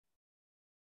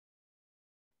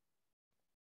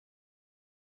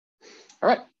All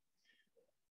right.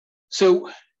 So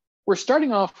we're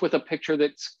starting off with a picture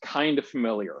that's kind of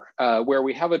familiar, where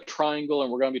we have a triangle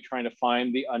and we're going to be trying to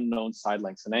find the unknown side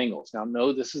lengths and angles. Now,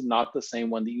 no, this is not the same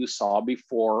one that you saw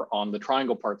before on the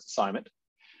triangle parts assignment,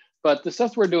 but the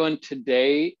stuff we're doing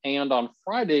today and on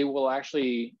Friday will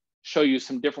actually show you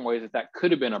some different ways that that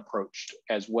could have been approached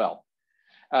as well.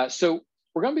 So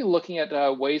we're going to be looking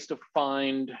at ways to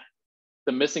find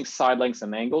the missing side lengths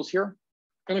and angles here.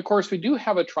 And of course, we do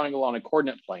have a triangle on a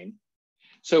coordinate plane.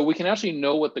 So we can actually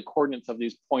know what the coordinates of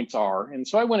these points are. And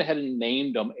so I went ahead and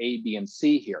named them A, B, and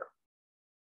C here.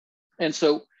 And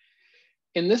so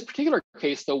in this particular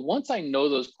case, though, once I know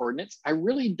those coordinates, I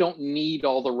really don't need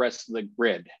all the rest of the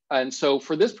grid. And so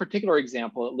for this particular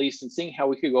example, at least, and seeing how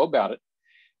we could go about it,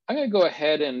 I'm going to go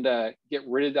ahead and get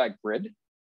rid of that grid.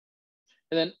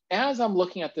 And then as I'm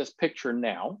looking at this picture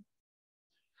now,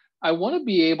 I want to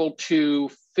be able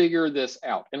to figure this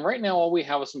out. And right now, all we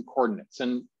have is some coordinates.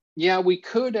 And yeah, we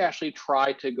could actually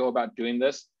try to go about doing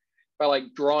this by like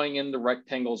drawing in the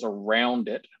rectangles around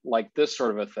it, like this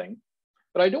sort of a thing.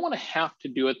 But I don't want to have to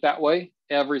do it that way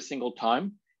every single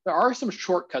time. There are some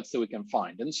shortcuts that we can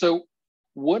find. And so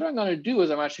what I'm going to do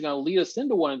is I'm actually going to lead us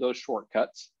into one of those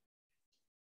shortcuts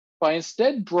by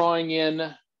instead drawing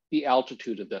in the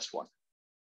altitude of this one.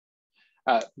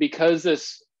 Because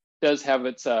this does have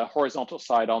its horizontal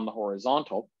side on the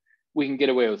horizontal, we can get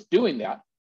away with doing that.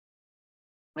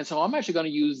 And so I'm actually going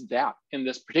to use that in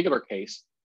this particular case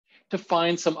to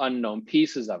find some unknown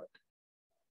pieces of it.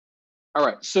 All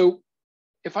right, so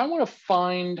if I want to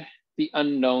find the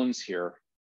unknowns here,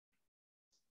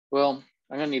 well,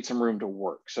 I'm going to need some room to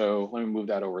work. So let me move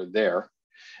that over there.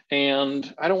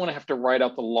 And I don't want to have to write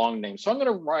out the long name. So I'm going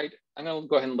to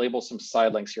go ahead and label some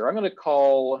side lengths here. I'm going to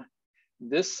call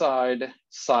this side,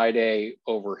 side A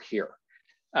over here.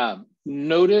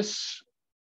 Notice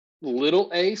little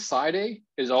a, side A,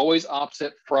 is always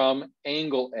opposite from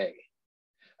angle A.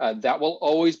 That will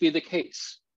always be the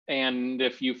case. And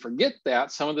if you forget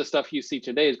that, some of the stuff you see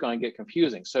today is going to get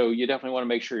confusing. So you definitely want to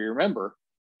make sure you remember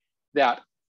that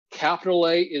capital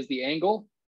A is the angle,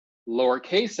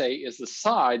 lowercase a is the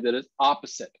side that is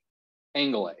opposite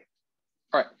angle A.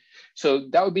 All right, so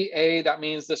that would be A. That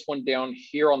means this one down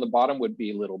here on the bottom would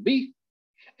be little b.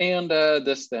 And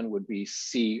this then would be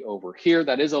C over here.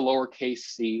 That is a lowercase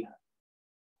c.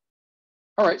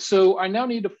 All right, so I now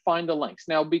need to find the lengths.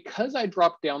 Now, because I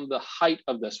dropped down the height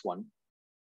of this one,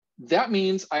 that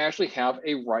means I actually have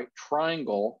a right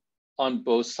triangle on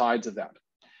both sides of that.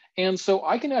 And so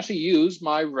I can actually use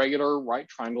my regular right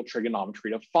triangle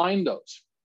trigonometry to find those.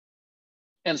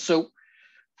 And so,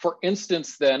 for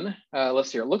instance, then, let's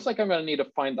see here. It looks like I'm going to need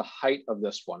to find the height of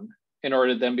this one in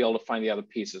order to then be able to find the other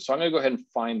pieces. So I'm going to go ahead and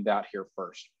find that here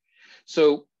first.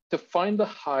 So to find the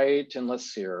height, and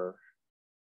let's see here.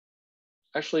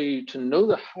 Actually, to know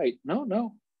the height,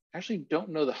 no, actually don't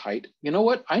know the height. You know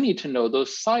what? I need to know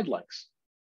those side lengths.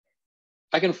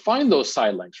 I can find those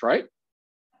side lengths, right?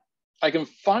 I can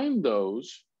find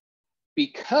those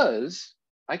because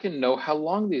I can know how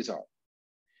long these are.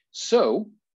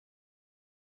 So,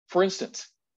 for instance,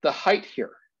 the height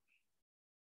here.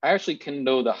 I actually can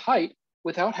know the height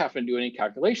without having to do any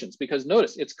calculations because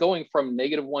notice it's going from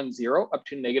 -1, 0 up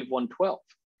to -1, 12.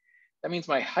 That means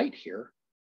my height here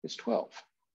is 12.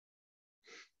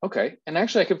 Okay, and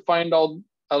actually I could find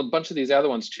a bunch of these other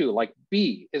ones too, like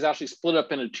B is actually split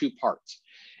up into two parts.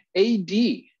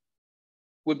 AD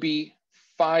would be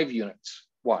 5 units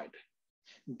wide.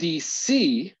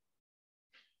 DC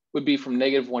would be from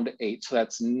 -1 to 8, so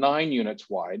that's 9 units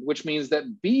wide, which means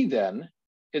that B then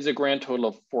is a grand total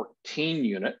of 14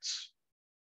 units.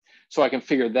 So I can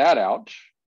figure that out.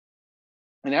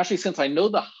 And actually, since I know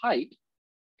the height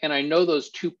and I know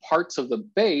those two parts of the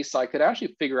base, I could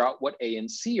actually figure out what A and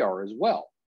C are as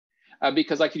well,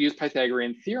 because I could use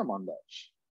Pythagorean theorem on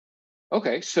those.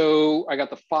 Okay, so I got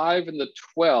the 5 and the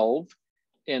 12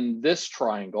 in this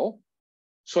triangle.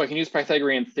 So I can use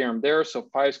Pythagorean theorem there. So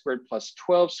 5 squared plus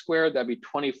 12 squared, that'd be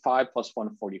 25 plus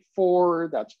 144.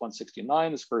 That's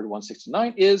 169. The square root of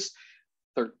 169 is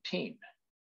 13.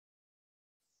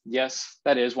 Yes,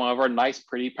 that is one of our nice,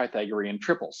 pretty Pythagorean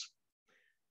triples.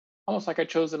 Almost like I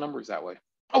chose the numbers that way.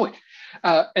 Oh, wait.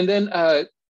 And then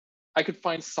I could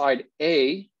find side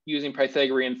A using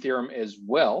Pythagorean theorem as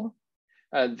well.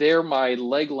 There, my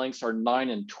leg lengths are 9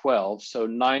 and 12. So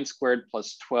 9 squared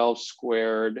plus 12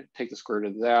 squared, take the square root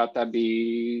of that, that'd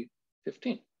be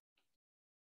 15.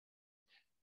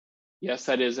 Yes,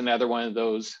 that is another one of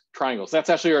those triangles. That's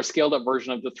actually our scaled up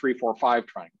version of the 3, 4, 5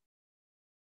 triangle.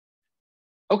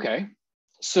 Okay,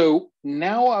 so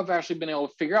now I've actually been able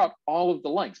to figure out all of the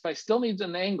lengths, but I still need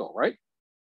an angle, right?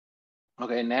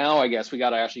 Okay, now I guess we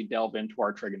got to actually delve into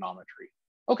our trigonometry.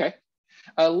 Okay,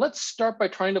 let's start by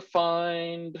trying to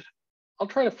find, I'll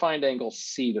try to find angle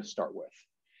C to start with.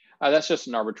 That's just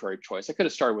an arbitrary choice. I could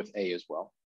have started with A as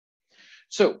well.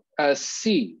 So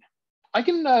C, I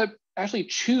can actually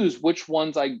choose which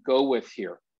ones I go with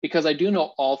here because I do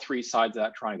know all three sides of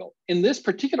that triangle. In this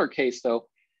particular case though,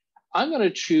 I'm going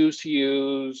to choose to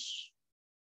use,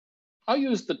 I'll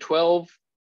use the 12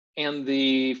 and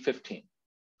the 15.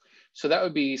 So that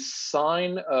would be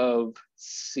sine of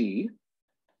C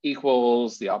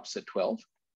equals the opposite 12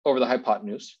 over the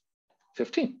hypotenuse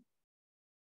 15.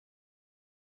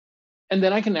 And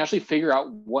then I can actually figure out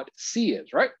what C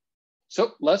is, right?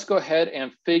 So let's go ahead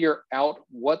and figure out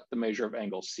what the measure of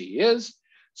angle C is.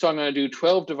 So I'm going to do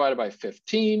 12 divided by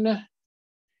 15.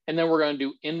 And then we're going to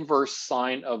do inverse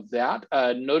sine of that.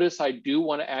 Notice I do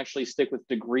want to actually stick with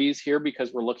degrees here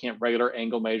because we're looking at regular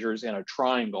angle measures in a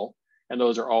triangle, and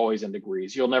those are always in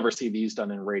degrees. You'll never see these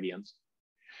done in radians.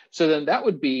 So then that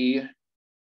would be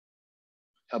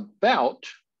about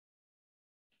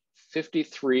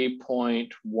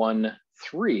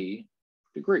 53.13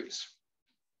 degrees.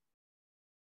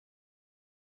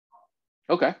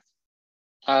 Okay.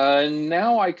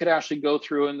 Now I could actually go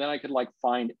through and then I could like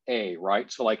find A,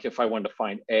 right? So like if I wanted to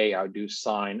find A, I would do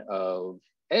sine of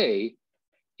A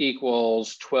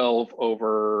equals 12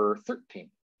 over 13.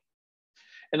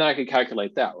 And then I could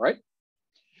calculate that, right?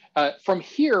 From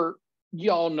here,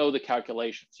 y'all know the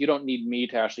calculations. You don't need me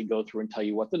to actually go through and tell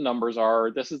you what the numbers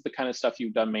are. This is the kind of stuff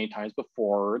you've done many times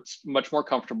before. It's much more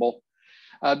comfortable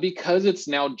because it's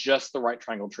now just the right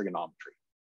triangle trigonometry.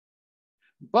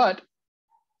 But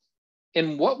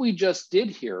in what we just did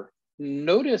here,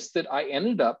 notice that I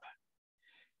ended up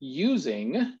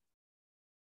using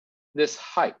this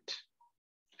height.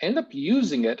 I ended up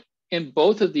using it in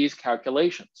both of these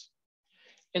calculations.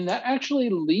 And that actually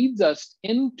leads us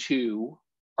into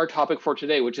our topic for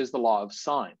today, which is the law of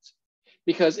sines.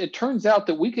 Because it turns out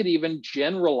that we could even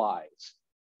generalize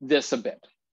this a bit.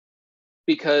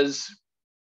 Because,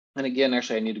 and again,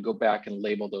 actually, I need to go back and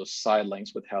label those side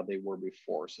lengths with how they were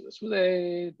before. So this was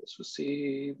A, this was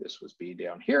C, this was B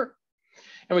down here.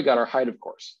 And we got our height, of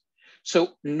course.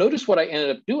 So notice what I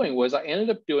ended up doing was I ended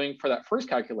up doing for that first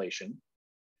calculation,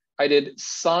 I did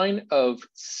sine of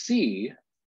C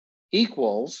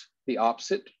equals the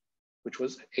opposite, which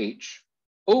was H,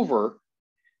 over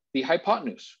the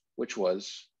hypotenuse, which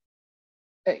was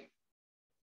A.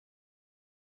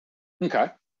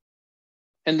 Okay.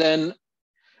 And then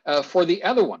for the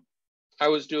other one, I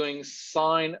was doing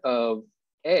sine of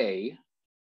A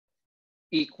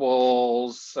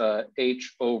equals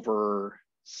H over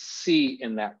C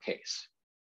in that case.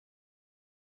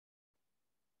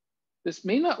 This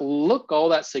may not look all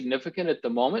that significant at the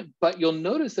moment, but you'll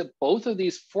notice that both of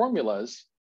these formulas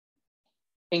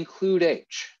include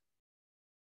H.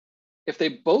 If they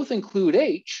both include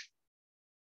H,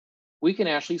 we can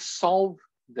actually solve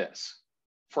this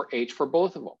for H for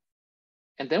both of them.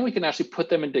 And then we can actually put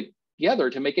them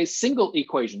together to make a single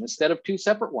equation instead of two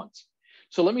separate ones.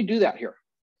 So let me do that here.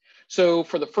 So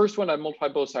for the first one, I multiply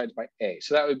both sides by A.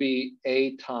 So that would be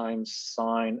A times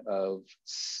sine of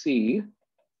C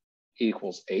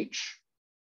equals H.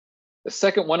 The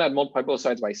second one, I'd multiply both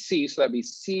sides by C. So that'd be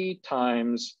C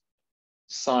times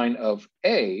sine of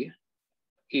A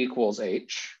equals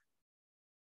H.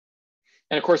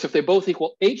 And of course, if they both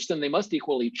equal H, then they must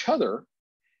equal each other.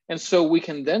 And so we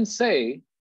can then say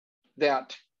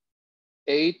that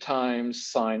A times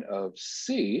sine of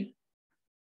C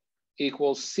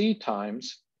equals C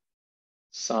times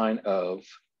sine of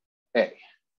A.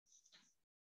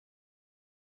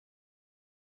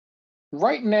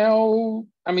 Right now,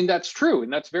 I mean, that's true,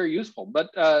 and that's very useful, but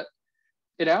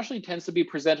it actually tends to be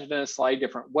presented in a slightly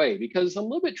different way because it's a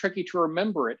little bit tricky to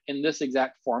remember it in this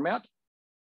exact format.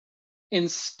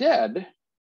 Instead,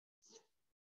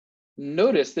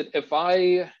 notice that if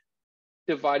I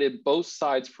divided both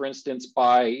sides, for instance,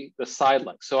 by the side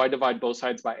length, so I divide both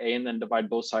sides by A and then divide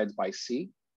both sides by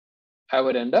C, I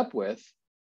would end up with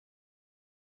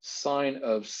sine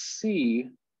of C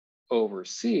over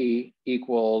C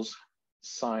equals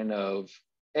sine of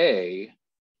A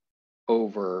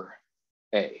over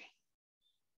A.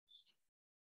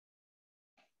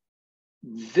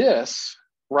 This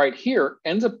right here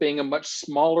ends up being a much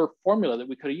smaller formula that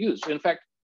we could have used. In fact,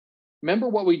 remember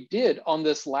what we did on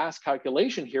this last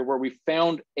calculation here where we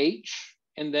found H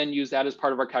and then used that as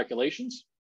part of our calculations?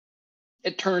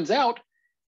 It turns out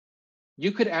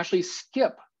you could actually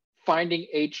skip finding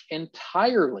H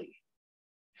entirely.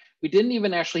 We didn't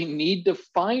even actually need to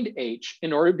find H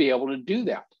in order to be able to do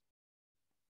that.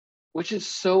 which is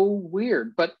so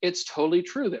weird, but it's totally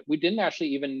true that we didn't actually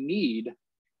even need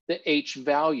the H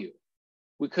value.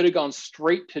 We could have gone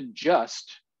straight to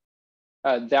just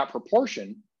that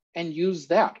proportion and used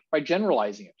that by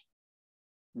generalizing it.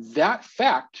 That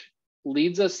fact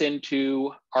leads us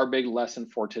into our big lesson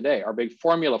for today, our big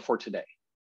formula for today.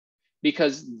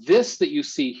 Because this that you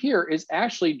see here is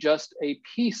actually just a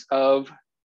piece of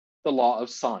the law of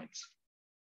sines,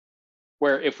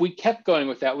 where if we kept going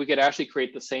with that, we could actually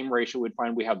create the same ratio. We'd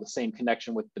find we have the same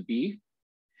connection with the B.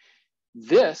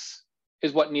 This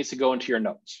is what needs to go into your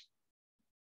notes.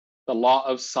 The law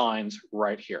of sines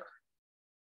right here.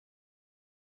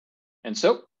 And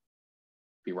so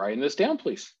be writing this down,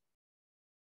 please.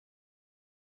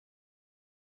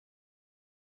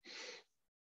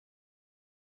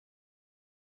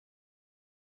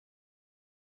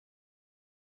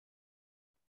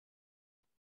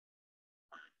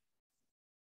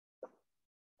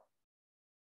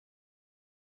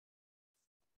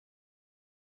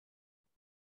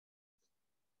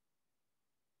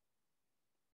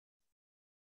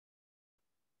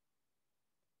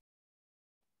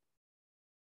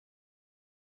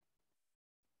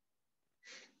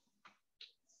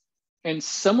 And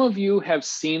some of you have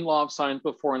seen law of sines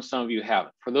before and some of you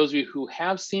haven't. For those of you who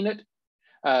have seen it,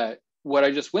 what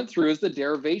I just went through is the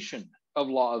derivation of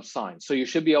law of sines. So you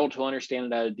should be able to understand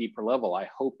it at a deeper level, I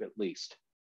hope at least.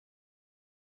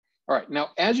 All right, now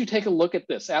as you take a look at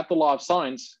this, at the law of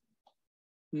sines,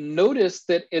 notice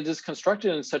that it is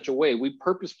constructed in such a way, we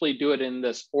purposefully do it in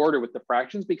this order with the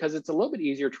fractions because it's a little bit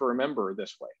easier to remember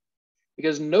this way.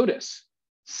 Because notice,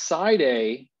 side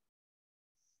A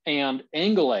and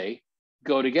angle A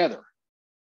go together.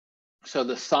 So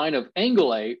the sine of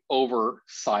angle A over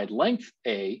side length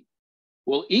A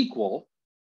will equal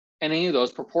any of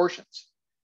those proportions.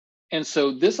 And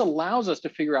so this allows us to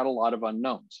figure out a lot of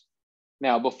unknowns.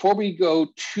 Now, before we go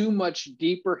too much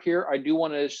deeper here, I do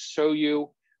want to show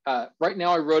you, right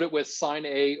now I wrote it with sine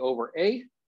A over A.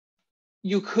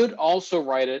 You could also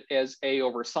write it as A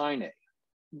over sine A.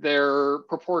 They're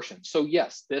proportions. So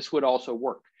yes, this would also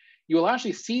work. You will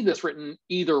actually see this written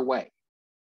either way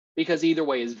because either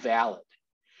way is valid.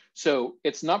 So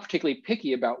it's not particularly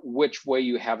picky about which way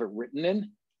you have it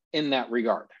written in that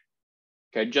regard.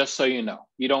 Okay, just so you know.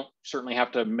 You don't certainly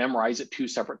have to memorize it 2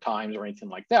 separate times or anything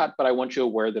like that, but I want you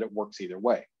aware that it works either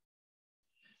way.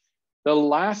 The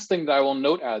last thing that I will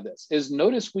note out of this is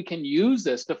notice we can use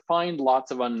this to find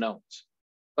lots of unknowns.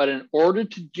 But in order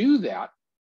to do that,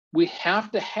 we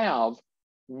have to have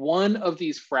one of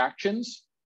these fractions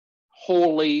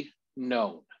wholly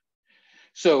known.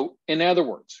 So in other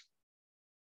words,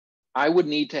 I would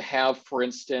need to have, for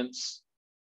instance,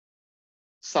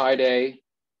 side A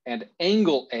and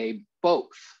angle A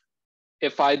both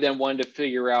if I then wanted to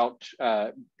figure out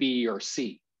B or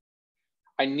C.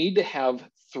 I need to have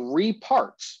 3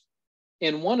 parts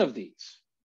in one of these.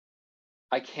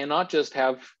 I cannot just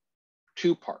have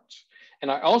 2 parts.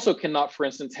 And I also cannot, for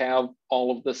instance, have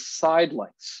all of the side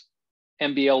lengths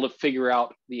and be able to figure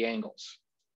out the angles.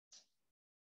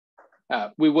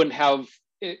 We wouldn't have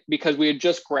it because we would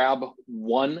just grab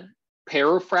one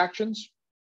pair of fractions.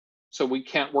 So we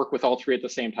can't work with all 3 at the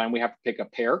same time. We have to pick a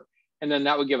pair. And then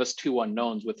that would give us 2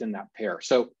 unknowns within that pair.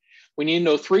 So we need to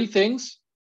know 3 things,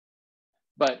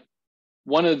 but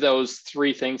one of those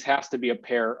 3 things has to be a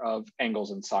pair of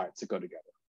angles and sides that go together.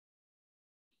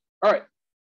 All right,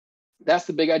 that's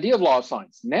the big idea of law of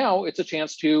sines. Now it's a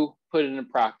chance to put it in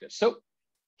practice. So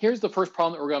here's the first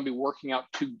problem that we're going to be working out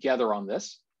together on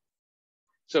this.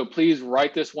 So please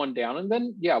write this one down and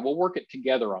then, yeah, we'll work it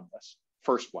together on this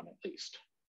first one at least.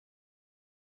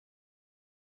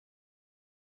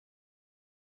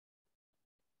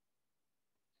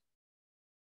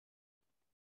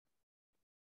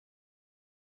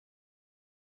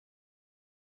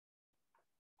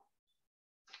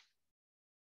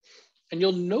 And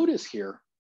you'll notice here,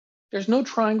 there's no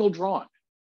triangle drawn.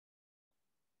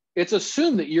 It's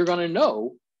assumed that you're going to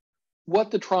know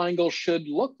what the triangle should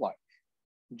look like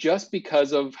just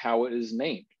because of how it is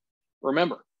named.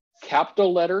 Remember,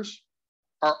 capital letters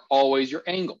are always your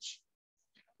angles.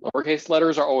 Lowercase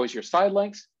letters are always your side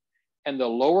lengths, and the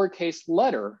lowercase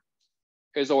letter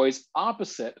is always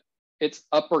opposite its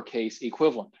uppercase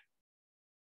equivalent.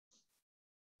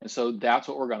 And so that's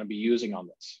what we're going to be using on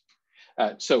this.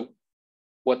 So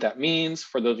what that means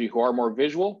for those of you who are more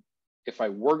visual, if I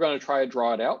were going to try to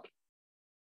draw it out,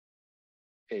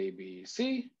 A, B,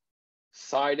 C,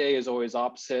 side A is always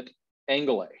opposite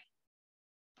angle A.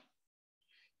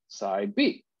 Side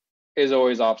B is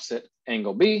always opposite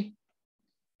angle B,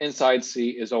 and side C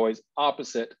is always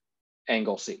opposite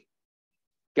angle C.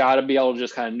 Got to be able to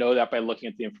just kind of know that by looking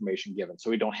at the information given. So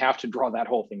we don't have to draw that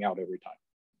whole thing out every time.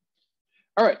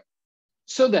 All right.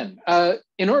 So then,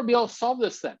 in order to be able to solve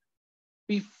this then,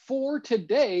 before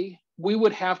today, we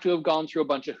would have to have gone through a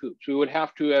bunch of hoops. We would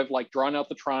have to have like drawn out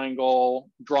the triangle,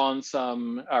 drawn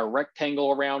some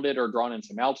rectangle around it, or drawn in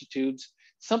some altitudes,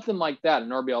 something like that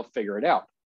in order to be able to figure it out.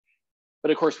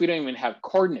 But of course, we don't even have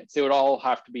coordinates. They would all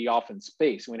have to be off in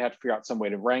space, and we'd have to figure out some way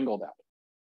to wrangle that.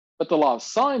 But the law of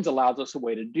sines allows us a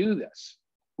way to do this.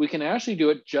 We can actually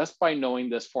do it just by knowing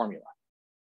this formula.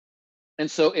 And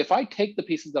so if I take the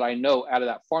pieces that I know out of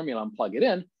that formula and plug it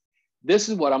in, this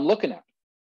is what I'm looking at.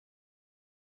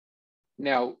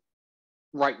 Now,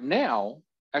 right now,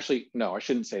 actually, no, I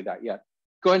shouldn't say that yet.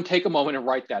 Go ahead and take a moment and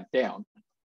write that down.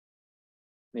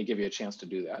 Let me give you a chance to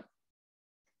do that.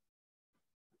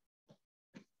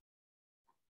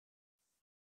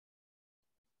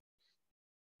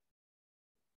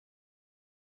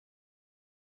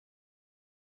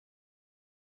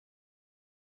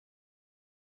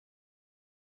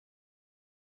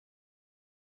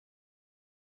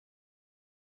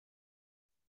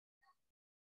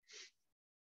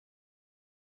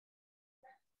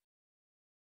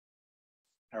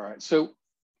 All right, so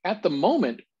at the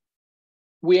moment,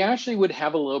 we actually would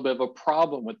have a little bit of a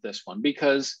problem with this one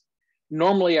because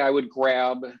normally I would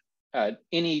grab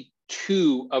any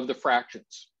two of the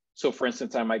fractions. So for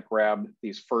instance, I might grab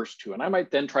these first two and I might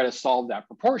then try to solve that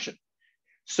proportion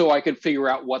so I could figure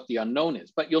out what the unknown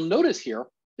is. But you'll notice here,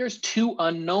 there's two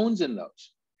unknowns in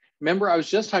those. Remember, I was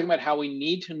just talking about how we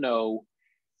need to know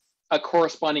a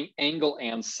corresponding angle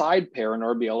and side pair in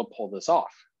order to be able to pull this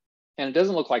off. And it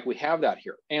doesn't look like we have that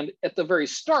here. And at the very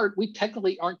start, we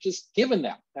technically aren't just given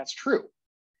that. That's true.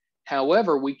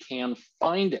 However, we can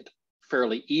find it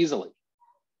fairly easily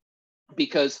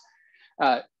because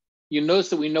you notice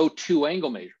that we know two angle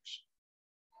measures.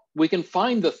 We can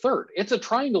find the third. It's a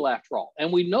triangle after all.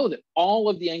 And we know that all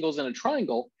of the angles in a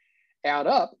triangle add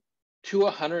up to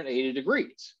 180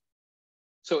 degrees.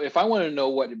 So if I want to know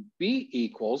what B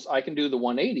equals, I can do the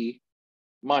 180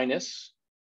 minus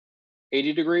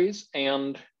 80 degrees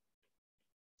and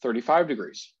 35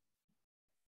 degrees.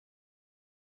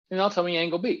 And that'll tell me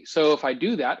angle B. So if I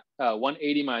do that,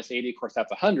 180 minus 80, of course,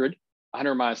 that's 100.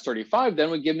 100 minus 35 then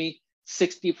would give me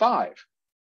 65.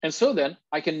 And so then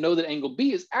I can know that angle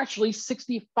B is actually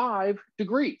 65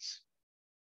 degrees.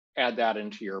 Add that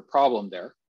into your problem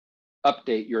there.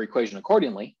 Update your equation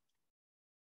accordingly.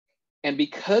 And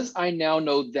because I now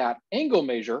know that angle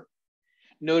measure,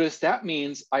 notice that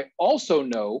means I also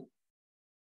know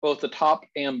both the top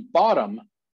and bottom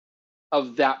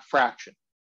of that fraction.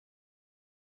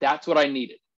 That's what I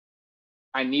needed.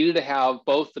 I needed to have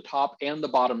both the top and the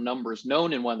bottom numbers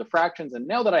known in one of the fractions. And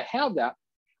now that I have that,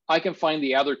 I can find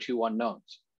the other two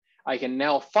unknowns. I can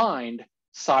now find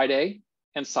side A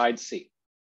and side C.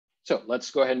 So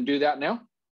let's go ahead and do that now.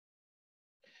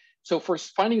 So for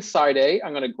finding side A,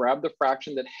 I'm going to grab the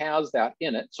fraction that has that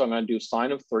in it. So I'm going to do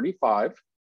sine of 35.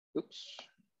 Oops,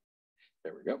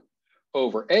 there we go.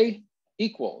 Over A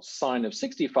equals sine of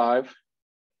 65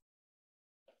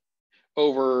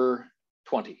 over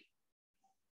 20.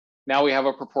 Now we have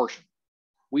a proportion.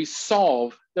 We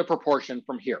solve the proportion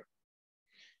from here.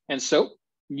 And so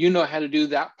you know how to do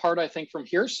that part, I think, from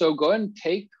here. So go ahead and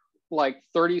take like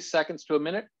 30 seconds to a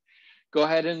minute. Go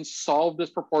ahead and solve this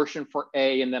proportion for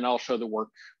A, and then I'll show the work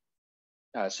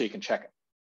so you can check it.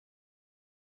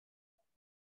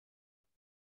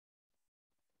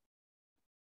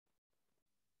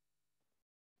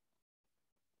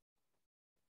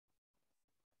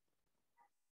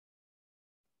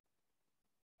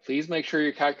 Please make sure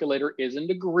your calculator is in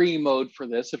degree mode for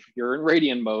this. If you're in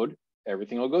radian mode,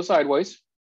 everything will go sideways.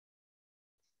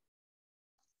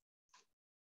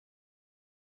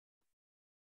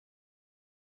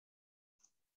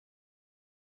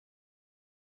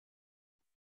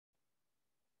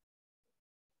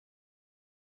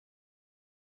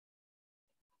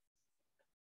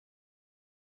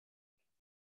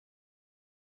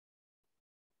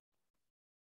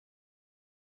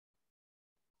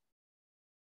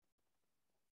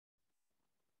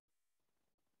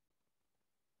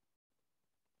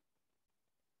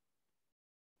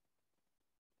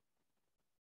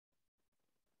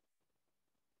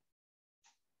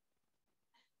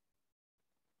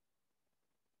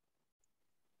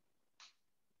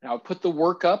 Now put the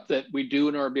work up that we do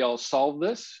in order to be able to solve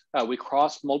this. We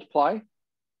cross multiply,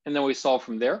 and then we solve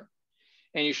from there.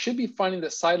 And you should be finding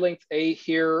that side length A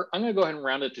here, I'm gonna go ahead and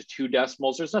round it to 2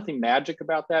 decimals. There's nothing magic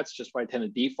about that. It's just what I tend to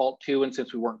default to. And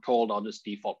since we weren't told, I'll just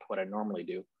default to what I normally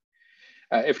do.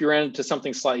 If you're into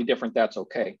something slightly different, that's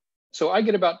okay. So I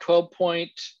get about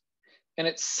 12.8 and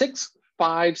it's 6,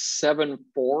 5, 7,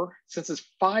 4. Since it's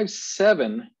 5,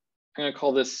 7, I'm going to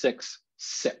call this 6,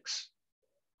 6.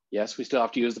 Yes, we still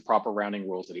have to use the proper rounding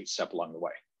rules at each step along the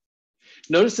way.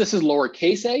 Notice this is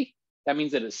lowercase a. That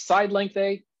means it is side length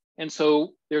a. And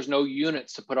so there's no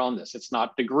units to put on this. It's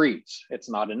not degrees. It's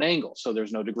not an angle. So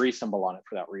there's no degree symbol on it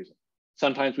for that reason.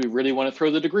 Sometimes we really want to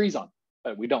throw the degrees on,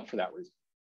 but we don't for that reason.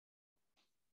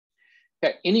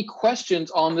 Okay, any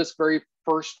questions on this very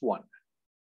first one?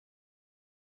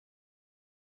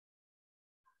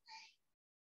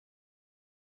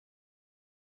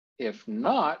 If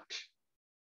not,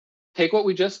 take what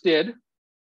we just did,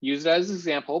 use it as an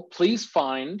example. Please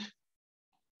find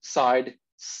side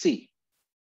C.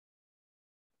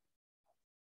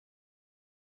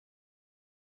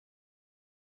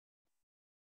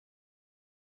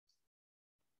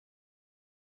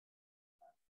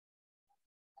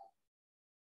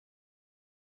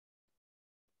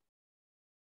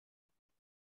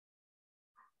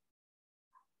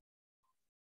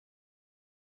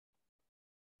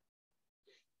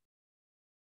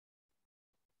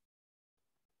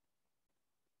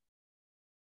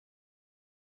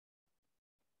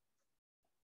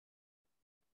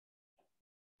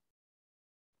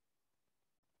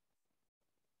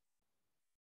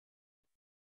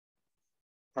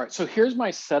 All right, so here's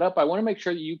my setup. I want to make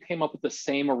sure that you came up with the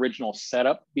same original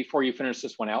setup before you finish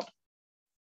this one out.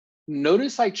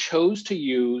 Notice I chose to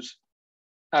use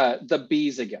the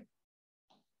B's again.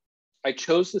 I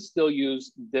chose to still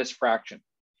use this fraction.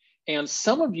 And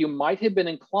some of you might have been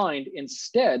inclined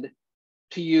instead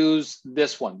to use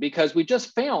this one because we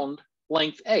just found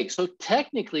length A. So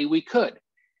technically we could.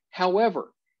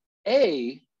 However,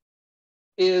 A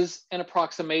is an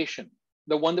approximation,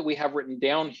 the one that we have written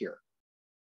down here.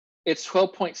 It's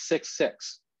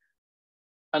 12.66.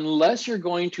 Unless you're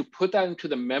going to put that into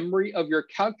the memory of your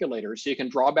calculator so you can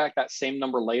draw back that same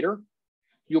number later,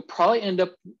 you'll probably end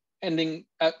up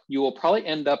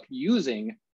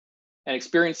using and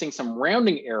experiencing some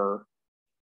rounding error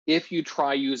if you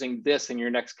try using this in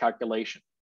your next calculation.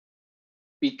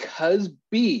 Because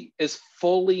B is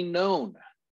fully known,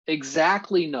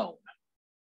 exactly known,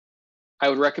 I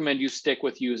would recommend you stick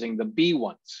with using the B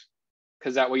ones,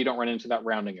 because that way you don't run into that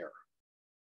rounding error.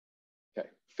 Okay,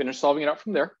 finish solving it out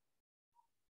from there.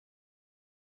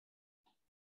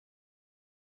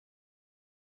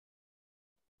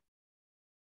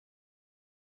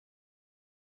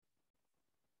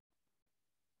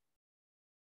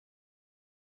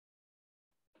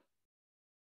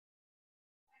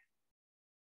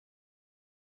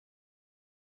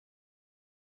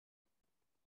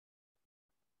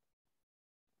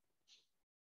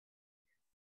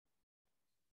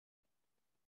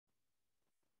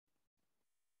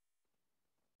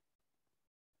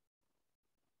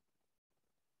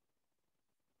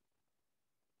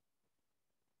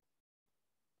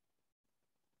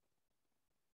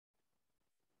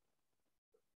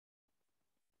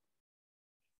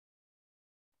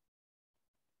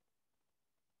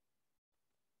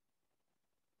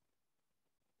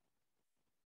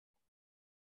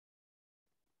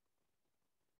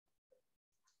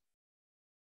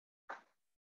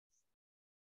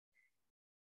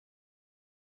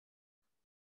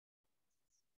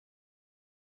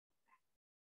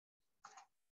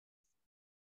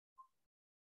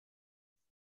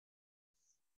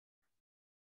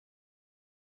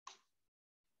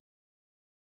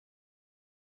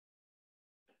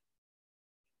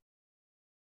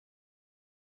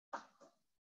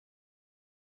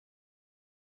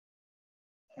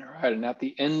 All right, and at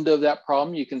the end of that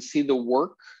problem, you can see the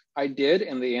work I did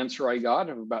and the answer I got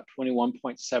of about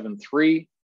 21.73.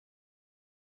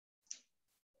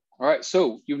 All right,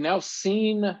 so you've now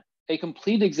seen a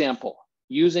complete example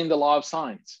using the law of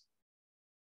sines.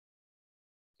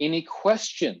 Any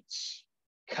questions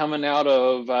coming out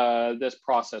of this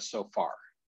process so far?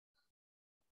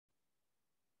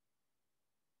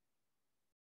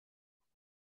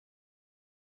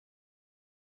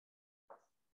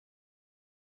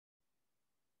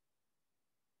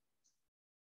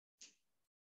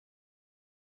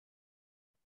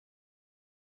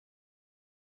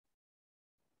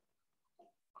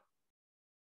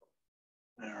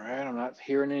 All right, I'm not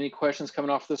hearing any questions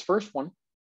coming off this first one.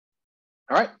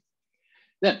 All right,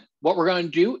 then what we're going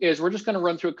to do is we're just going to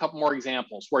run through a couple more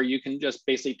examples where you can just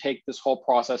basically take this whole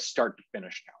process start to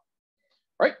finish now.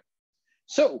 All right,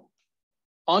 so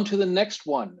on to the next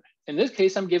one. In this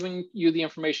case, I'm giving you the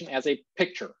information as a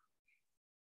picture.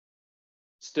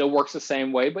 Still works the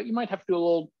same way, but you might have to do a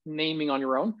little naming on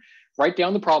your own. Write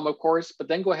down the problem, of course, but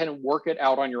then go ahead and work it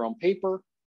out on your own paper.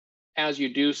 As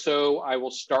you do so, I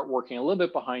will start working a little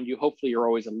bit behind you. Hopefully you're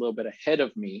always a little bit ahead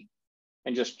of me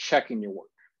and just checking your work.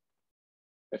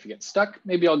 If you get stuck,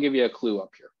 maybe I'll give you a clue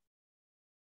up here.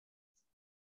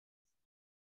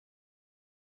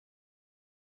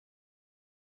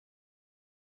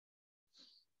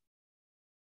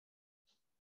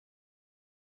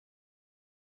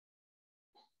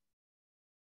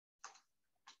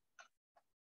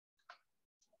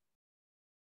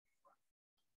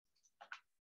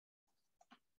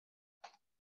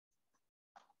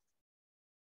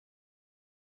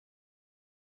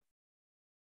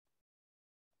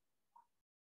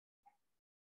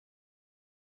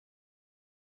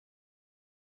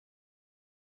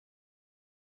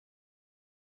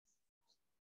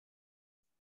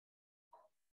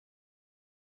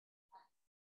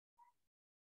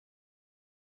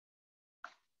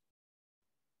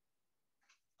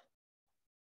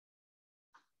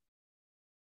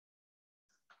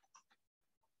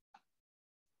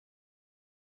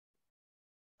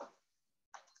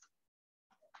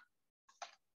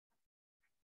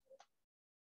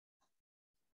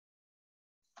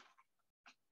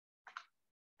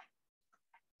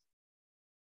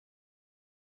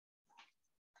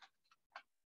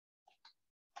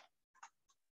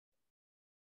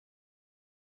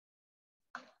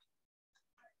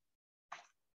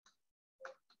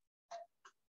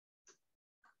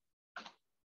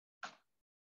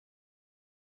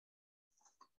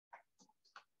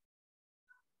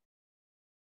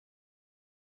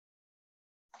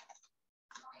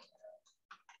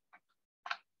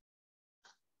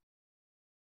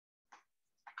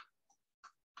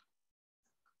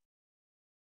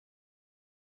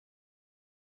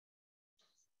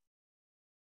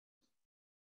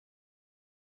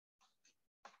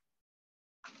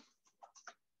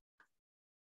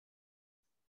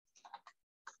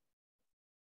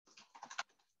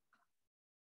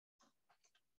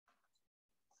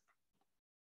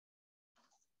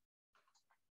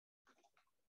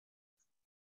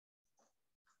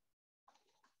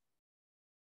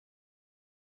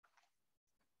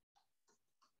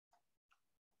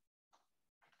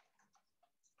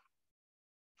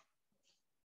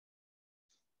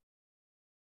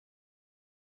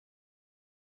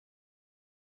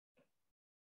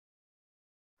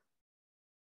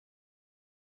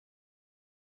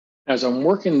 As I'm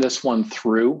working this one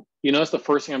through, you notice the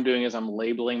first thing I'm doing is I'm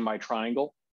labeling my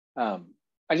triangle. I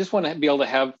just want to be able to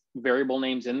have variable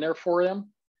names in there for them.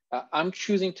 I'm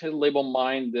choosing to label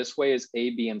mine this way as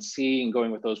A, B, and C and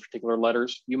going with those particular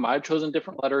letters. You might have chosen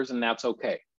different letters and that's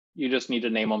okay. You just need to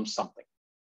name them something.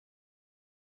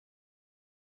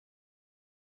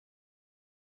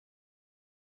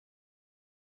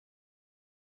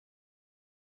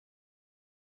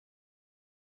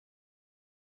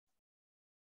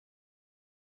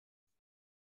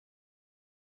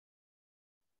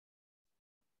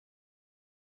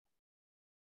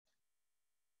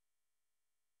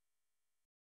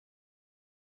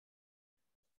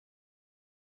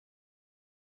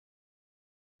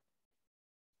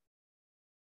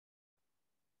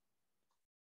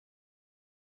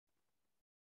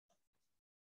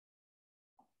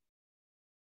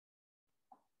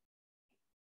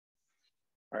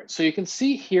 All right, so you can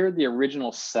see here the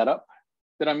original setup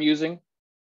that I'm using.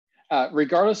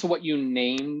 Regardless of what you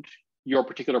named your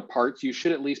particular parts, you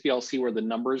should at least be able to see where the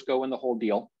numbers go in the whole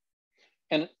deal.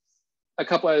 And a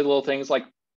couple of little things, like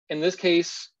in this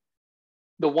case,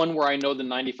 the one where I know the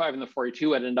 95 and the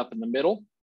 42 ended up in the middle.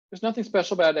 There's nothing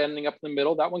special about ending up in the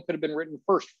middle. That one could have been written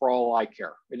first for all I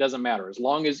care. It doesn't matter as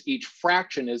long as each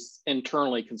fraction is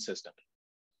internally consistent.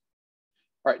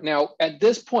 All right, now at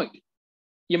this point,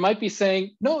 you might be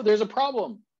saying, no, there's a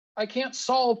problem. I can't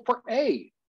solve for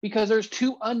A because there's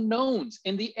two unknowns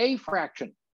in the A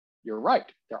fraction. You're right,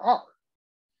 there are.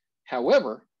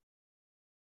 However,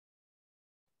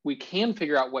 we can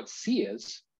figure out what C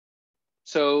is.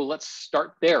 So let's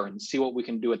start there and see what we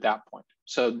can do at that point.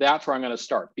 So that's where I'm going to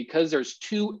start. Because there's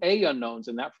two A unknowns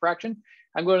in that fraction,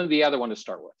 I'm going to the other one to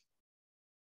start with.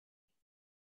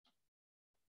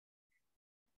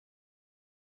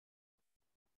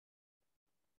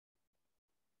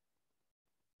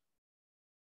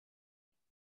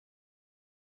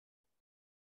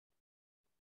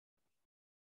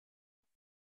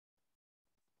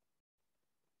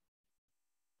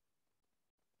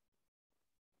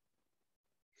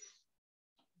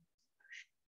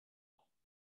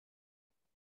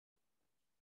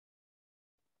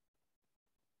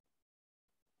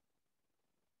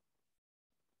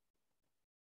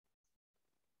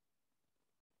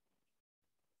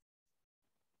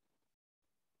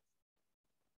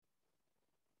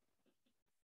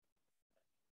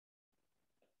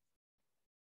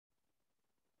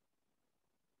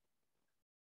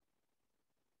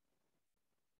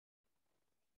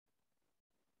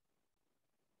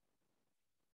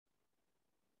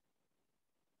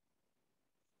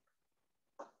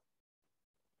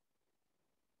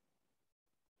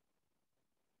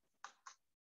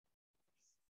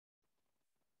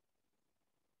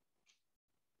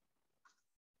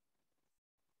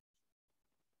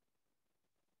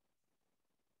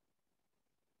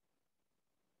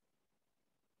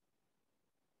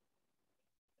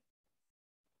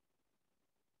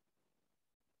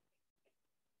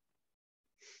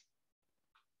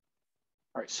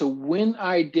 All right, so when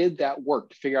I did that work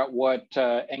to figure out what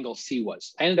angle C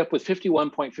was, I ended up with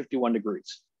 51.51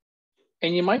 degrees.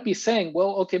 And you might be saying,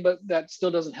 well, okay, but that still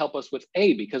doesn't help us with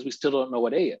A because we still don't know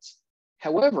what A is.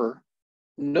 However,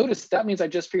 notice that means I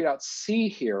just figured out C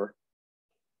here.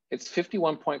 It's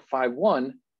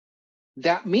 51.51.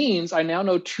 That means I now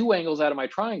know two angles out of my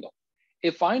triangle.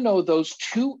 If I know those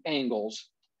two angles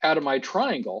out of my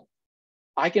triangle,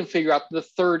 I can figure out the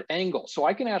third angle. So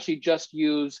I can actually just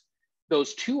use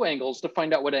those two angles to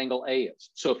find out what angle A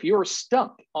is. So if you're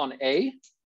stumped on A,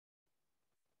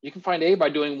 you can find A by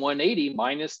doing 180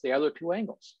 minus the other two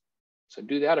angles. So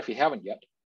do that if you haven't yet.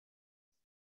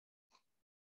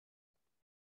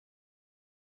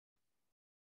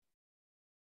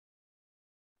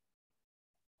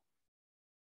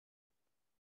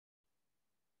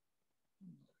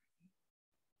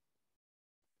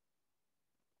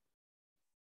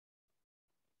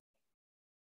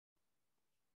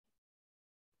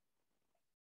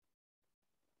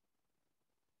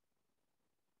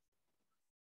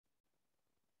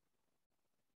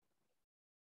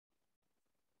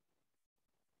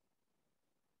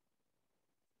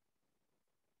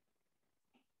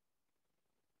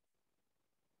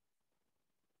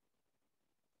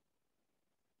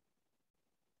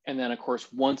 And then of course,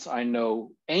 once I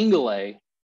know angle A,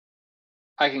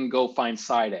 I can go find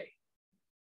side A.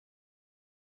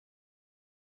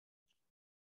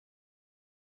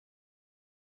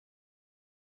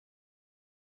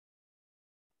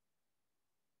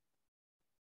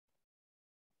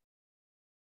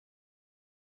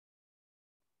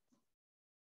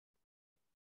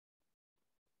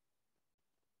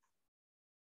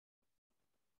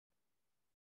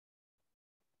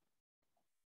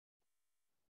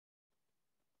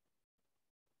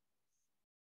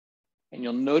 And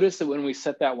you'll notice that when we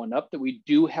set that one up, that we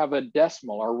do have a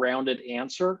decimal, our rounded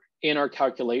answer in our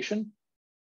calculation.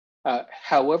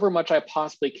 However much I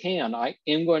possibly can, I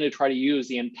am going to try to use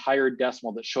the entire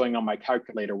decimal that's showing on my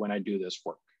calculator when I do this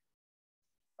work.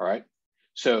 All right.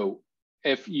 So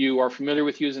if you are familiar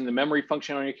with using the memory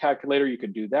function on your calculator, you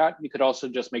could do that. You could also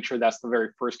just make sure that's the very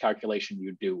first calculation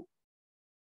you do.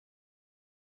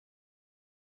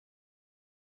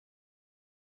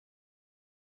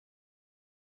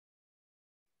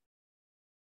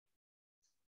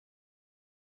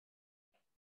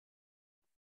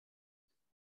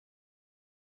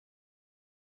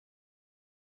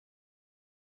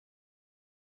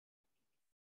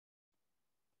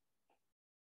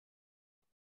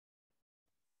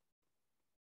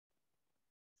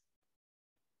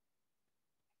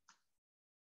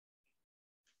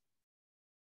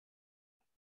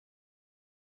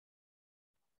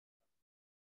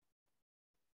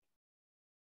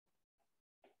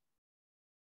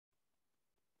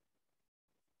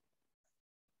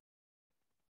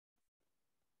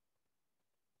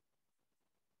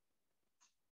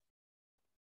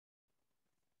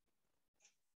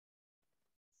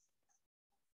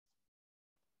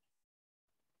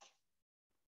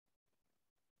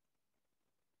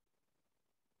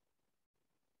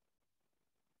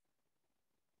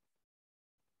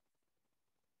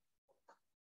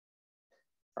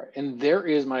 All right, and there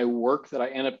is my work that I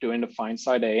end up doing to find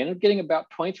side A. I end up getting about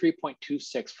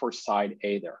 23.26 for side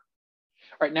A there.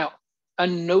 All right, now a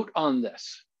note on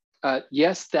this.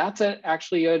 Yes, that's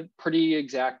actually a pretty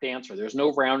exact answer. There's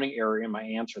no rounding error in my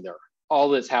answer there. All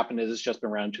that's happened is it's just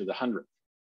been rounded to the 100th.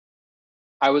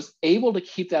 I was able to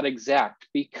keep that exact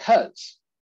because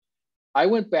I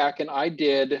went back and I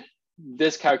did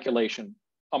this calculation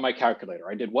on my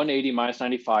calculator. I did 180 minus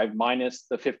 95 minus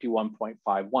the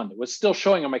 51.51. It was still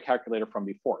showing on my calculator from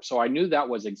before. So I knew that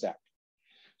was exact.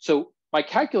 So my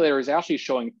calculator is actually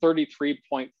showing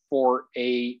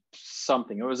 33.48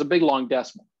 something. It was a big long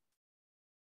decimal.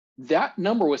 That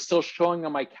number was still showing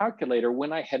on my calculator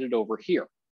when I headed over here.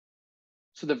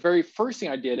 So the very first thing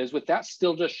I did is with that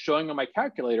still just showing on my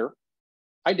calculator,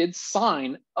 I did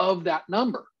sine of that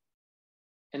number.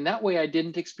 And that way I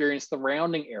didn't experience the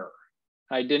rounding error.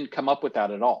 I didn't come up with that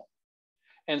at all.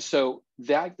 And so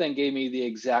that then gave me the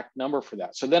exact number for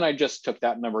that. So then I just took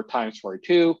that number times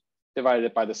 42, divided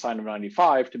it by the sine of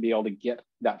 95 to be able to get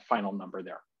that final number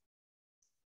there.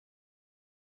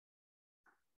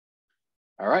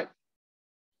 All right.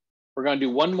 We're going to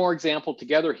do one more example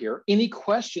together here. Any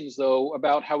questions, though,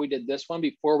 about how we did this one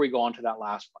before we go on to that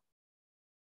last one?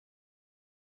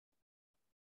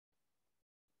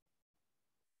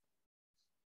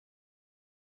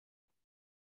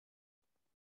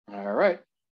 All right.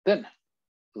 Then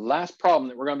last problem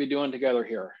that we're going to be doing together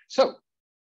here. So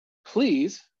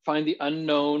please find the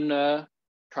unknown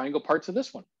triangle parts of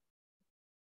this one.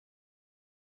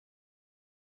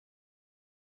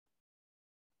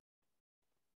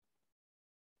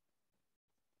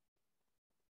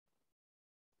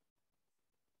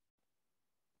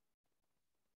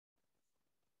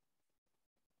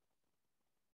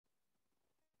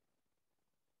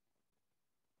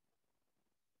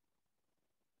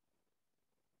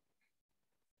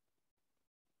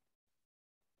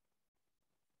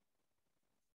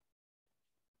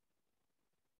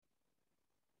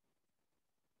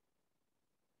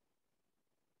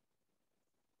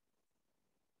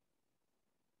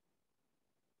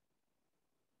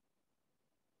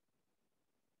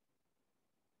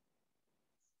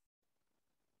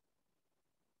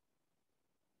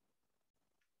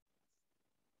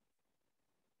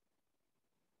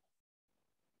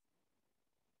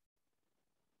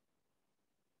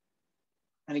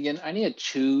 And again, I need to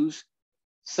choose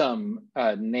some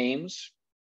names.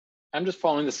 I'm just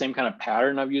following the same kind of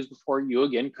pattern I've used before. You,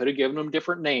 again, could have given them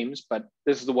different names, but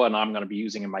this is the one I'm going to be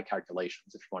using in my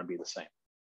calculations if you want to be the same.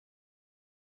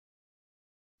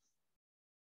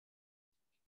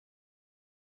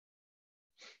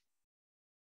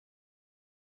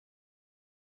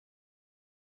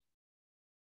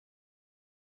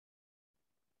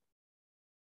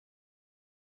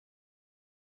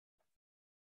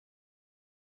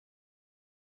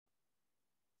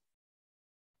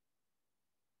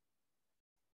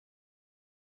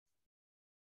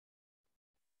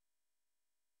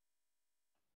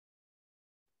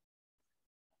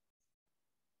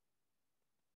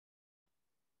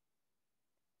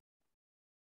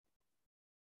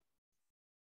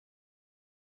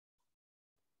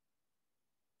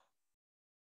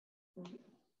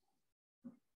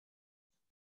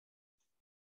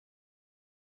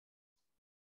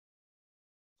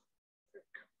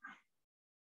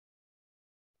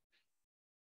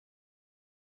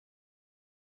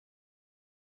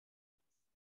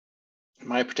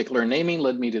 My particular naming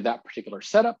led me to that particular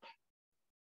setup.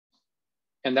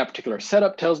 And that particular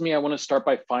setup tells me I want to start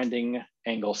by finding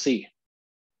angle C.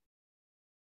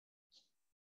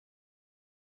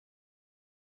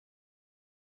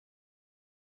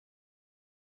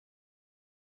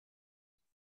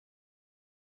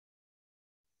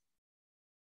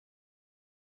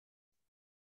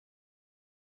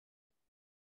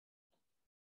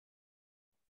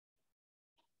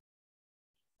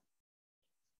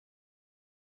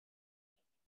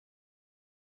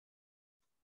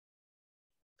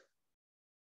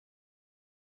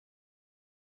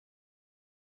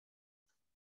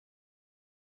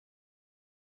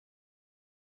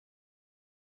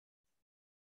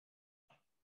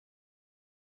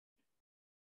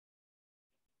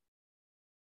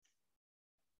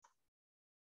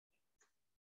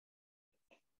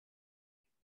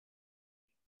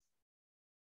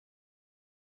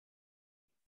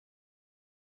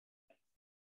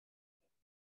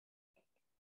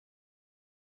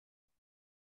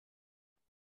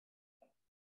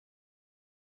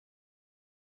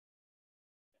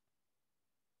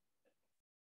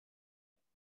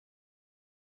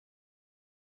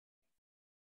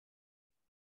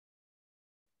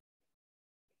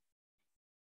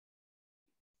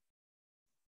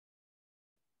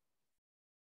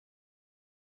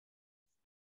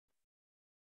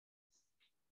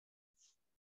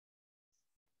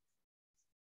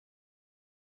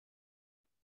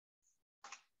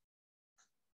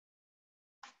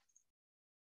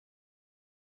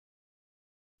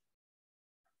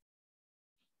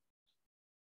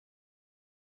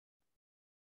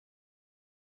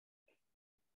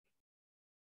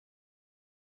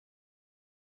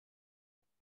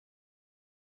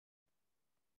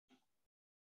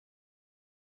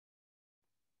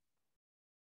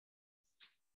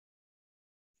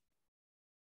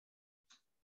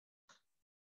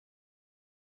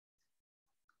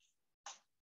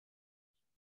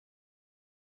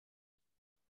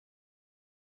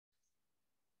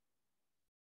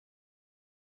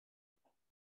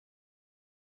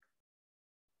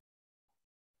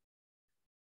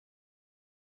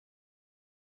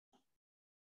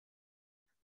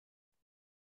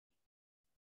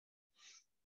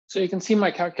 So you can see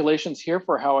my calculations here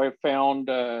for how I found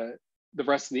the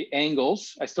rest of the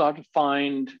angles. I still have to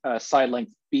find side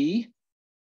length B,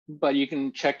 but you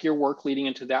can check your work leading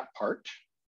into that part.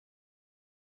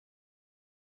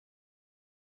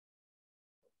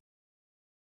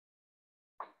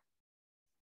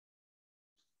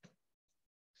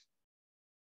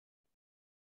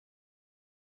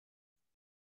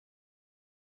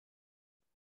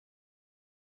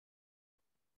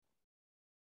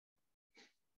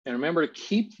 And remember to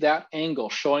keep that angle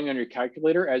showing on your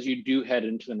calculator as you do head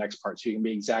into the next part so you can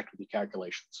be exact with the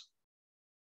calculations.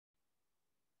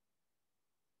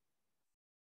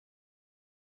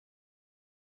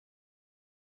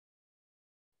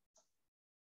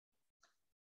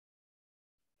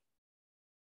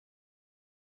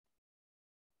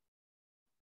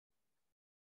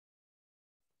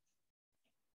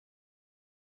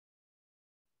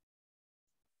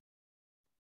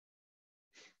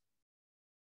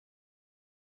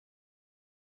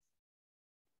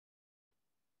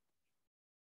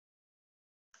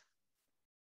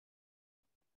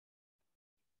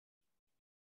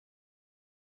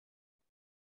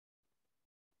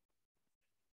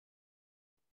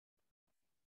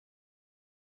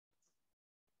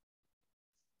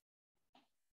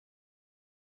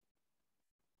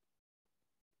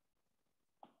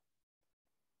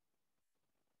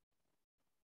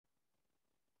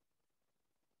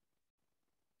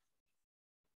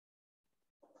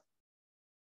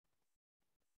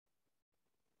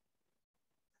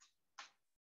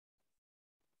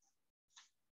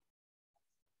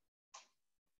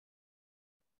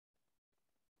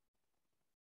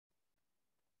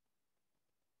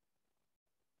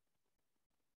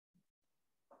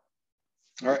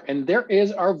 All right, and there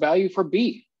is our value for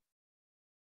B.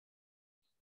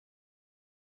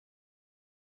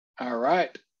 All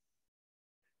right.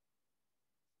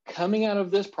 Coming out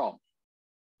of this problem,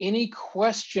 any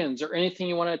questions or anything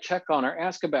you want to check on or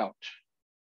ask about?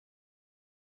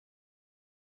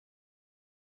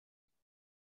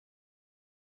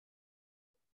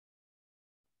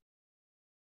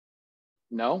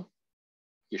 No?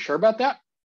 You sure about that?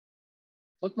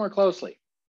 Look more closely.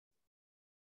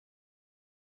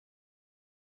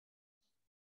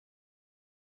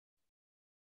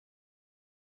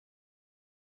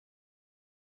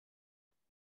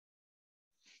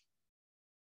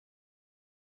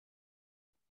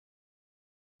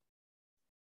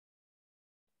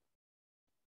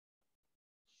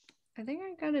 I think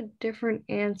I got a different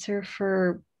answer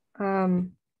for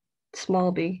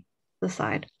small b, the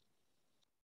side.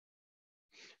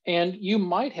 And you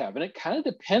might have, and it kind of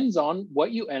depends on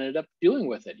what you ended up doing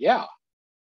with it. Yeah.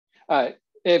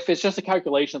 If it's just a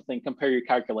calculation thing, compare your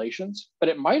calculations, but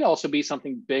it might also be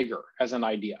something bigger as an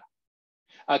idea.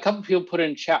 A couple of people put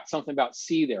in chat something about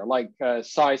C there, like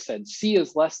Sai said, C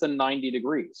is less than 90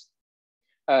 degrees.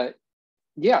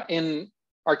 Yeah, in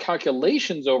our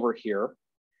calculations over here,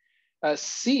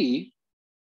 C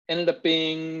ended up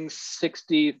being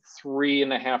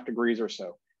 63.5 degrees or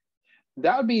so.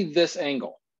 That would be this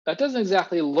angle. That doesn't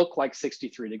exactly look like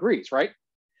 63 degrees, right?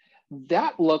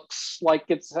 That looks like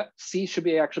C should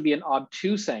actually be an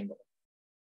obtuse angle.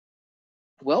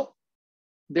 Well,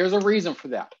 there's a reason for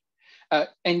that.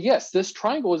 And yes, this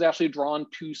triangle is actually drawn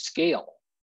to scale.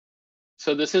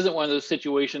 So this isn't one of those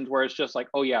situations where it's just like,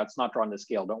 oh yeah, it's not drawn to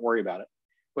scale, don't worry about it,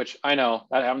 which I know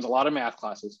that happens a lot in math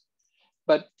classes.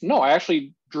 But no, I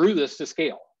actually drew this to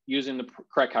scale using the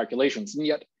correct calculations. And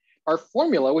yet our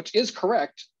formula, which is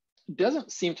correct,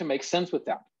 doesn't seem to make sense with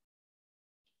that.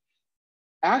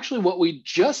 Actually, what we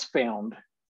just found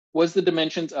was the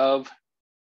dimensions of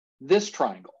this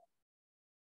triangle.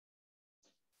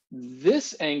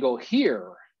 This angle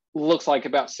here looks like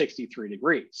about 63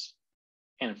 degrees.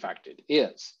 And in fact, it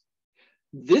is.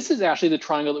 This is actually the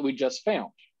triangle that we just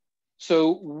found.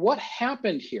 So what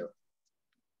happened here?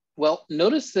 Well,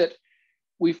 notice that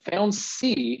we found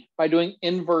C by doing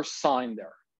inverse sine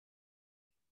there.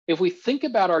 If we think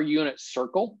about our unit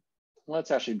circle,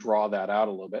 let's actually draw that out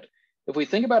a little bit. If we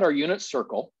think about our unit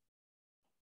circle,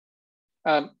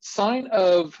 sine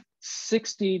of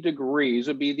 60 degrees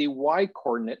would be the y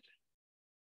coordinate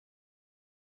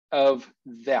of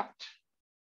that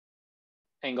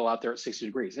angle out there at 60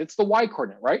 degrees. It's the y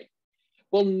coordinate, right?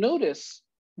 Well, notice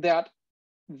that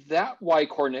that y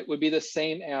coordinate would be the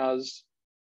same as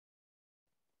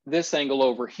this angle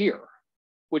over here,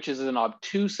 which is an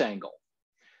obtuse angle.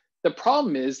 The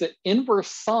problem is that inverse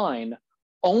sine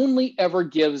only ever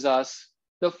gives us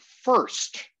the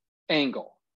first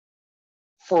angle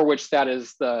for which that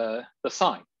is the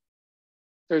sine.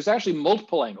 There's actually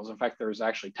multiple angles. In fact, there's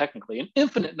actually technically an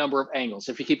infinite number of angles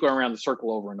if you keep going around the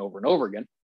circle over and over and over again.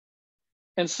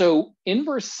 And so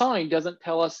inverse sine doesn't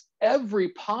tell us every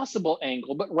possible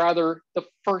angle, but rather the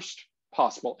first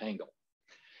possible angle.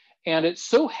 And it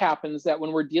so happens that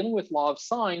when we're dealing with law of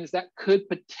sines, that could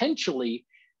potentially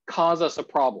cause us a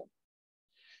problem.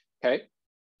 Okay.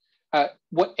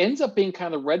 What ends up being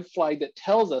kind of the red flag that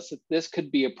tells us that this could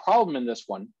be a problem in this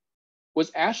one was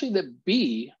actually that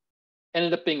B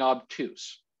ended up being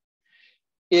obtuse.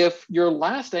 If your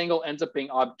last angle ends up being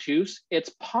obtuse, it's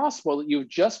possible that you've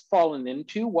just fallen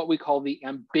into what we call the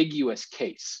ambiguous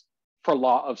case for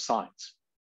law of sines.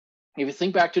 If you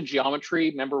think back to geometry,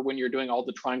 remember when you're doing all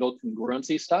the triangle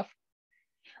congruency stuff?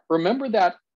 Remember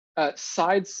that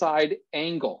side-side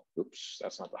angle. Oops,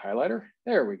 that's not the highlighter.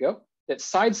 There we go. That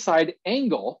side-side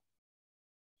angle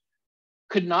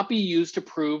could not be used to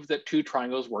prove that two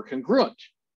triangles were congruent.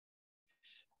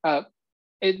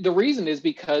 The reason is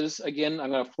because, again,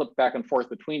 I'm going to flip back and forth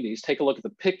between these. Take a look at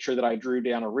the picture that I drew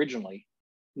down originally.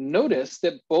 Notice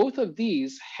that both of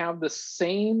these have the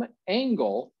same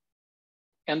angle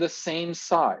and the same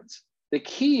sides. The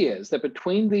key is that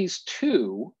between these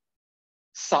two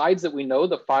sides that we know,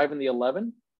 the 5 and the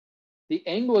 11, the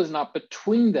angle is not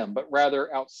between them, but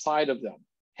rather outside of them.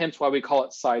 Hence why we call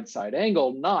it side-side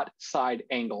angle, not side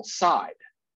angle side.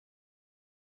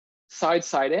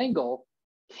 Side-side angle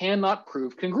cannot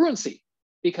prove congruency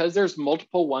because there's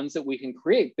multiple ones that we can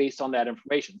create based on that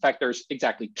information. In fact, there's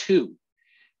exactly 2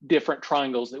 different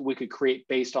triangles that we could create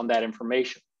based on that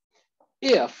information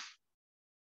if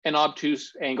an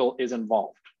obtuse angle is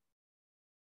involved.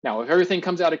 Now, if everything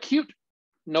comes out acute,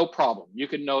 no problem. You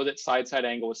can know that side-side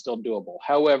angle is still doable.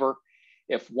 However,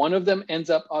 if one of them ends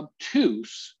up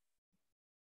obtuse,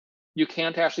 you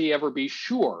can't actually ever be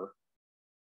sure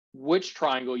which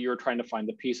triangle you're trying to find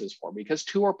the pieces for, because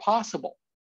two are possible.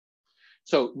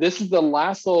 So this is the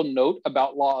last little note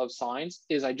about law of signs,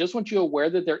 is I just want you aware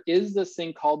that there is this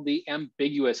thing called the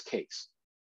ambiguous case.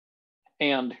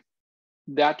 And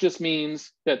that just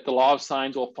means that the law of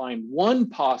signs will find one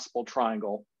possible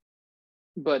triangle,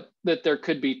 but that there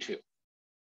could be two.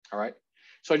 All right.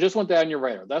 So I just want that on your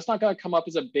radar. That's not going to come up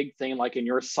as a big thing like in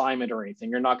your assignment or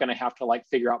anything. You're not going to have to like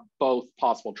figure out both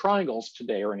possible triangles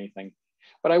today or anything.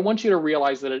 But I want you to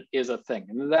realize that it is a thing,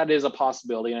 and that is a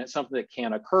possibility, and it's something that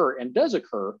can occur and does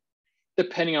occur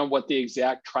depending on what the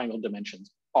exact triangle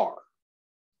dimensions are.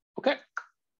 Okay.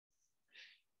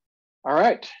 All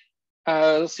right.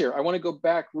 Let's see here. I want to go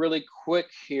back really quick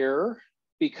here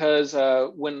because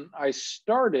when I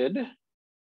started,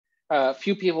 a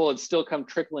few people had still come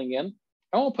trickling in.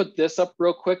 I want to put this up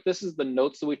real quick. This is the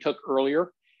notes that we took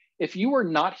earlier. If you were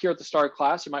not here at the start of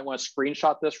class, you might want to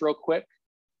screenshot this real quick.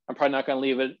 I'm probably not going to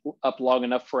leave it up long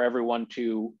enough for everyone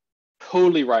to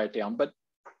totally write it down, but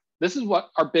this is what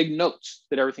our big notes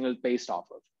that everything is based off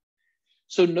of.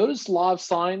 So notice law of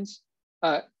signs.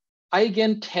 I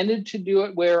again tended to do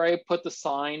it where I put the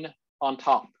sign on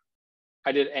top.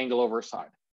 I did angle over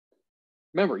side.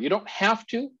 Remember, you don't have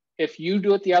to. If you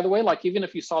do it the other way, like even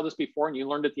if you saw this before and you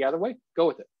learned it the other way, go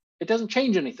with it. It doesn't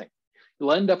change anything.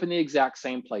 You'll end up in the exact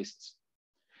same places.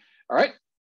 All right.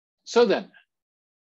 So then